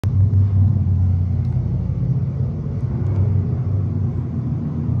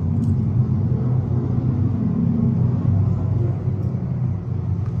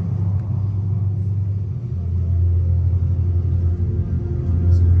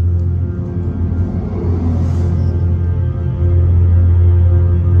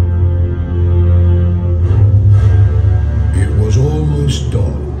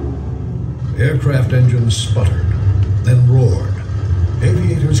engines sputtered, then roared.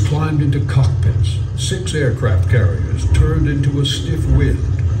 Aviators climbed into cockpits. 6 aircraft carriers turned into a stiff wind.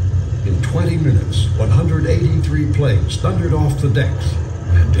 In 20 minutes, 183 planes thundered off the decks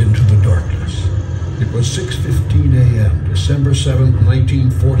and into the darkness. It was 6:15 a.m., December 7,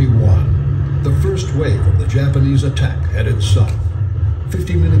 1941. The first wave of the Japanese attack headed south.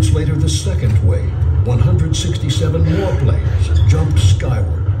 50 minutes later, the second wave, 167 more planes, jumped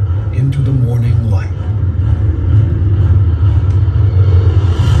skyward into the morning light.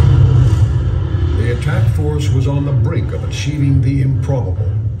 The attack force was on the brink of achieving the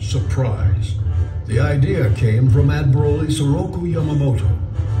improbable, surprise. The idea came from Admiral Isoroku Yamamoto.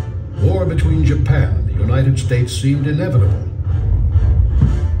 War between Japan and the United States seemed inevitable.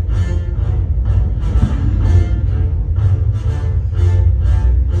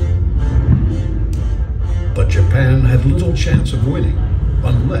 But Japan had little chance of winning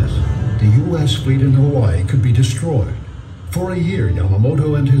unless the U.S. fleet in Hawaii could be destroyed. For a year,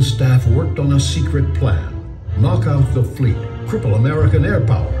 Yamamoto and his staff worked on a secret plan: knock out the fleet, cripple American air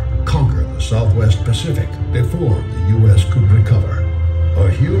power, conquer the Southwest Pacific before the U.S. could recover. A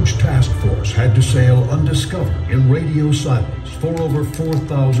huge task force had to sail undiscovered in radio silence for over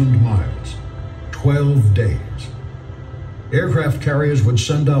 4,000 miles. 12 days. Aircraft carriers would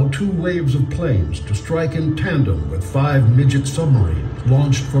send out 2 waves of planes to strike in tandem with 5 midget submarines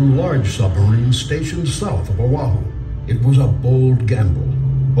launched from large submarines stationed south of Oahu. It was a bold gamble.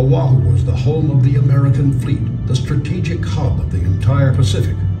 Oahu was the home of the American fleet, the strategic hub of the entire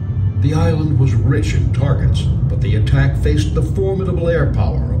Pacific. The island was rich in targets, but the attack faced the formidable air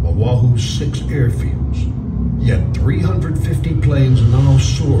power of Oahu's 6 airfields. Yet 350 planes now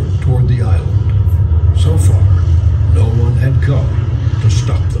soared toward the island. So far, no one had come to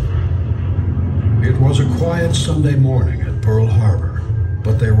stop them. It was a quiet Sunday morning at Pearl Harbor,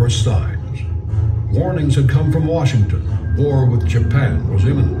 but there were signs. Warnings had come from Washington. War with Japan was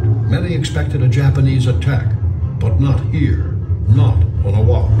imminent. Many expected a Japanese attack, but not here, not on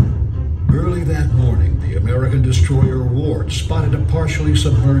Oahu. Early that morning, the American destroyer Ward spotted a partially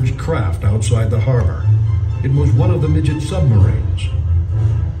submerged craft outside the harbor. It was one of the midget submarines.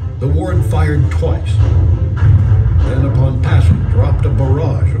 The Ward fired twice, then upon passing, dropped a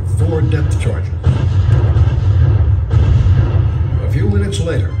barrage of 4 depth charges. A few minutes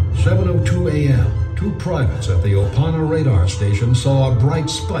later, 7:02 a.m., 2 privates at the Opana radar station saw a bright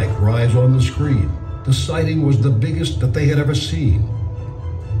spike rise on the screen. The sighting was the biggest that they had ever seen.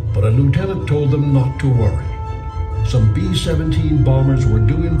 But a lieutenant told them not to worry. Some B-17 bombers were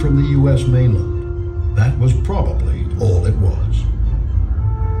due in from the U.S. mainland. That was probably all it was.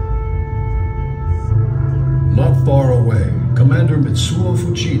 Not far away, Commander Mitsuo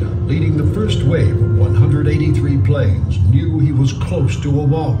Fuchida, leading the first wave of 183 planes, knew he was close to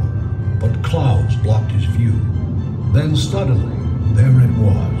Oahu, but clouds blocked his view. Then suddenly, there it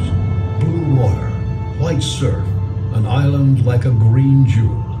was. Blue water, white surf, an island like a green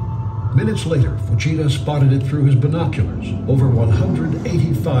jewel. Minutes later, Fuchida spotted it through his binoculars. Over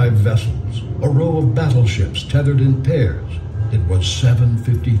 185 vessels, a row of battleships tethered in pairs. It was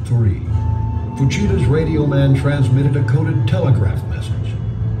 7:53. Fuchida's radio man transmitted a coded telegraph message.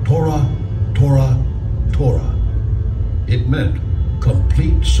 Tora, Tora, Tora. It meant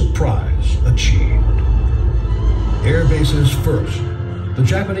complete surprise achieved. Air bases first. The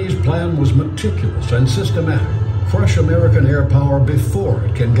Japanese plan was meticulous and systematic. Crush American air power before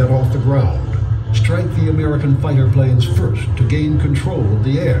it can get off the ground. Strike the American fighter planes first to gain control of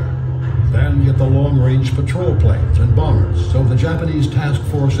the air. Then hit the long-range patrol planes and bombers so the Japanese task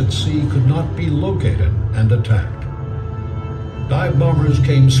force at sea could not be located and attacked. Dive bombers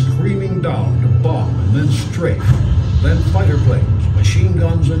came screaming down to bomb and then strafe. Then fighter planes, machine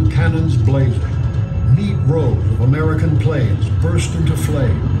guns and cannons blazing. Neat rows of American planes burst into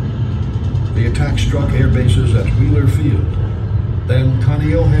flame. The attack struck air bases at Wheeler Field, then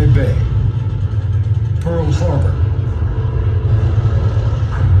Kaneohe Bay, Pearl Harbor,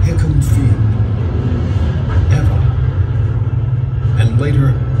 Hickam Field, Eva, and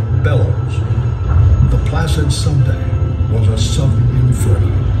later Bellows. The placid Sunday was a southern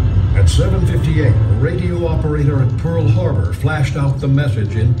inferno. At 7:58, a radio operator at Pearl Harbor flashed out the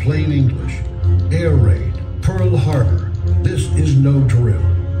message in plain English. Air raid, Pearl Harbor. This is no drill.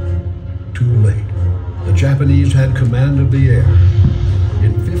 Too late. The Japanese had command of the air.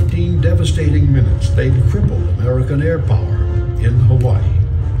 In 15 devastating minutes, they'd crippled American air power in Hawaii.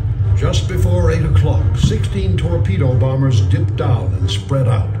 Just before 8 o'clock, 16 torpedo bombers dipped down and spread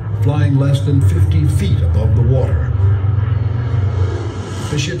out, flying less than 50 feet above the water.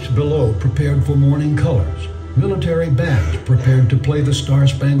 The ships below prepared for morning colors. Military bands prepared to play the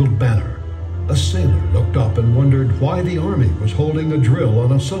Star-Spangled Banner. A sailor looked up and wondered why the Army was holding a drill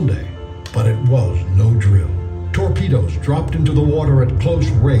on a Sunday. But it was no drill. Torpedoes dropped into the water at close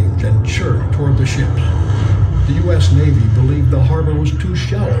range and churned toward the ships. The U.S. Navy believed the harbor was too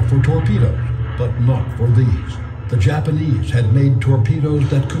shallow for torpedoes, but not for these. The Japanese had made torpedoes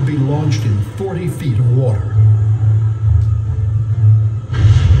that could be launched in 40 feet of water.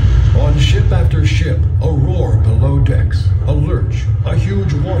 On ship after ship, a roar below decks, a lurch, a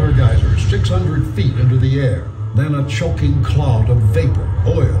huge water geyser 600 feet into the air, then a choking cloud of vapor,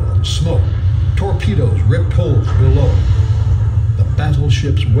 oil, and smoke. Torpedoes ripped holes below. The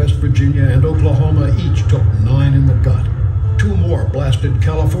battleships West Virginia and Oklahoma each took 9 in the gut. 2 more blasted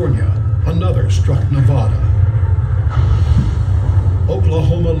California. Another struck Nevada.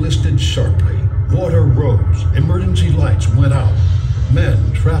 Oklahoma listed sharply. Water rose. Emergency lights went out.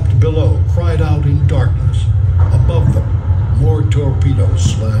 Men trapped below cried out in darkness. Above them, more torpedoes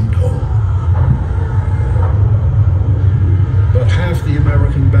slammed home. But half the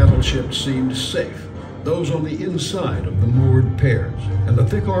American battleships seemed safe. Those on the inside of the moored pairs, and the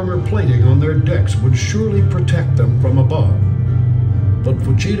thick armor plating on their decks would surely protect them from above. But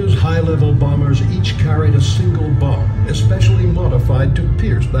Fujida's high-level bombers each carried a single bomb, especially modified to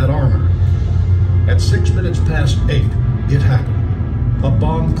pierce that armor. At 6 minutes past 8, it happened. A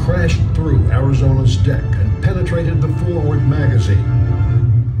bomb crashed through Arizona's deck and penetrated the forward magazine.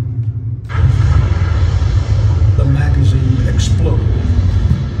 The magazine exploded.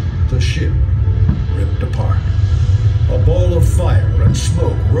 The ship ripped apart. A ball of fire and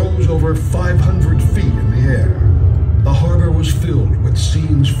smoke rose over 500 feet in the air. The harbor was filled with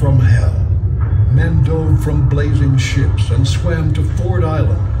scenes from hell. Men dove from blazing ships and swam to Ford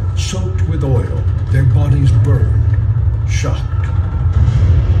Island, soaked with oil, their bodies burned, shocked.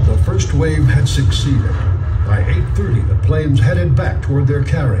 The first wave had succeeded. By 8:30, the planes headed back toward their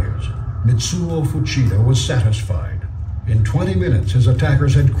carriers. Mitsuo Fuchida was satisfied. In 20 minutes, his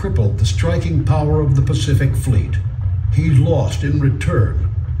attackers had crippled the striking power of the Pacific Fleet. He'd lost in return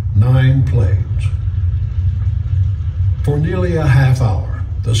 9 planes. For nearly a half hour,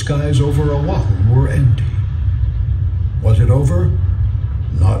 the skies over Oahu were empty. Was it over?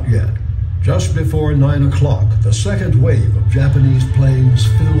 Not yet. Just before 9 o'clock, the second wave of Japanese planes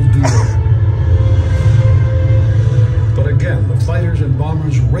filled the air. But again, the fighters and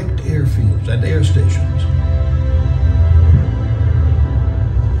bombers raked airfields and air stations.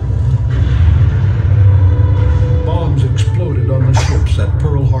 Bombs exploded on the ships at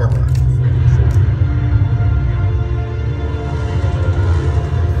Pearl Harbor.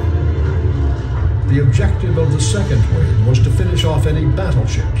 The objective of the second wave was to finish off any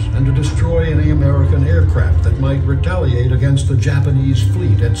battleships and to destroy any American aircraft that might retaliate against the Japanese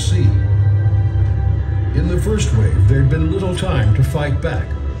fleet at sea. In the first wave, there'd been little time to fight back,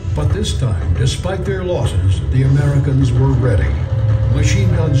 but this time, despite their losses, the Americans were ready.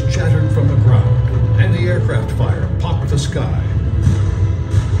 Machine guns chattered from the ground. Anti-aircraft fire popped the sky.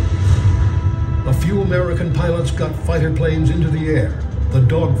 A few American pilots got fighter planes into the air. The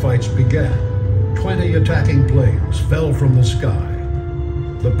dogfights began. 20 attacking planes fell from the sky.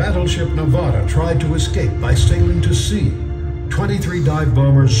 The battleship Nevada tried to escape by sailing to sea. 23 dive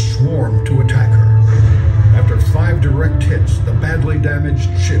bombers swarmed to attack her. After 5 direct hits, the badly damaged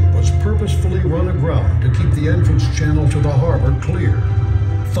ship was purposefully run aground to keep the entrance channel to the harbor clear.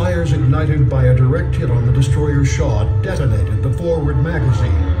 Fires ignited by a direct hit on the destroyer Shaw detonated the forward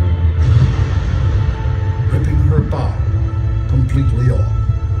magazine, ripping her bow completely off.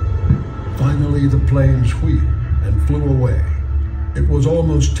 Finally, the planes wheeled and flew away. It was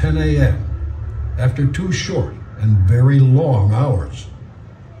almost 10 a.m. After 2 short and very long hours,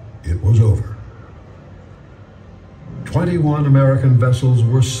 it was over. 21 American vessels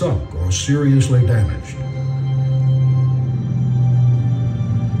were sunk or seriously damaged.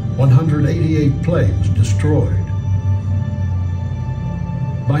 188 planes destroyed.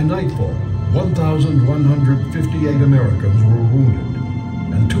 By nightfall, 1,158 Americans were wounded,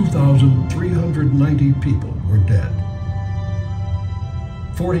 and 2,390 people were dead.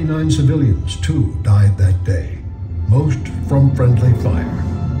 49 civilians, too, died that day, most from friendly fire.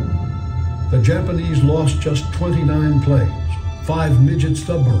 The Japanese lost just 29 planes, 5 midget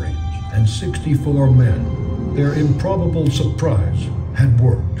submarines, and 64 men. Their improbable surprise had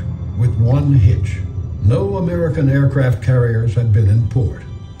worked, with one hitch. No American aircraft carriers had been in port.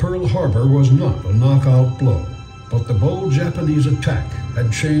 Pearl Harbor was not a knockout blow, but the bold Japanese attack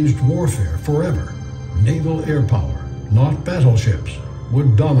had changed warfare forever. Naval air power, not battleships,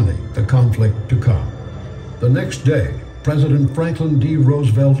 would dominate the conflict to come. The next day, President Franklin D.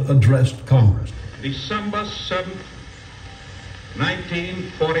 Roosevelt addressed Congress. December 7th,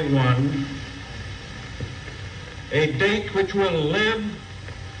 1941, a date which will live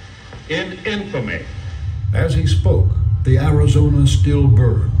in infamy. As he spoke, the Arizona still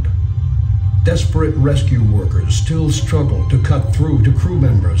burned. Desperate rescue workers still struggled to cut through to crew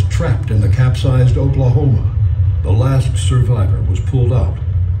members trapped in the capsized Oklahoma. The last survivor was pulled out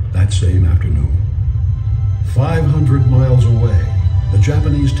that same afternoon. 500 miles away, the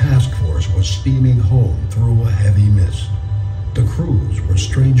Japanese task force was steaming home through a heavy mist. The crews were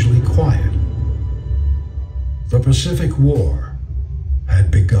strangely quiet. The Pacific War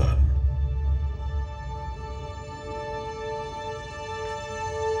had begun.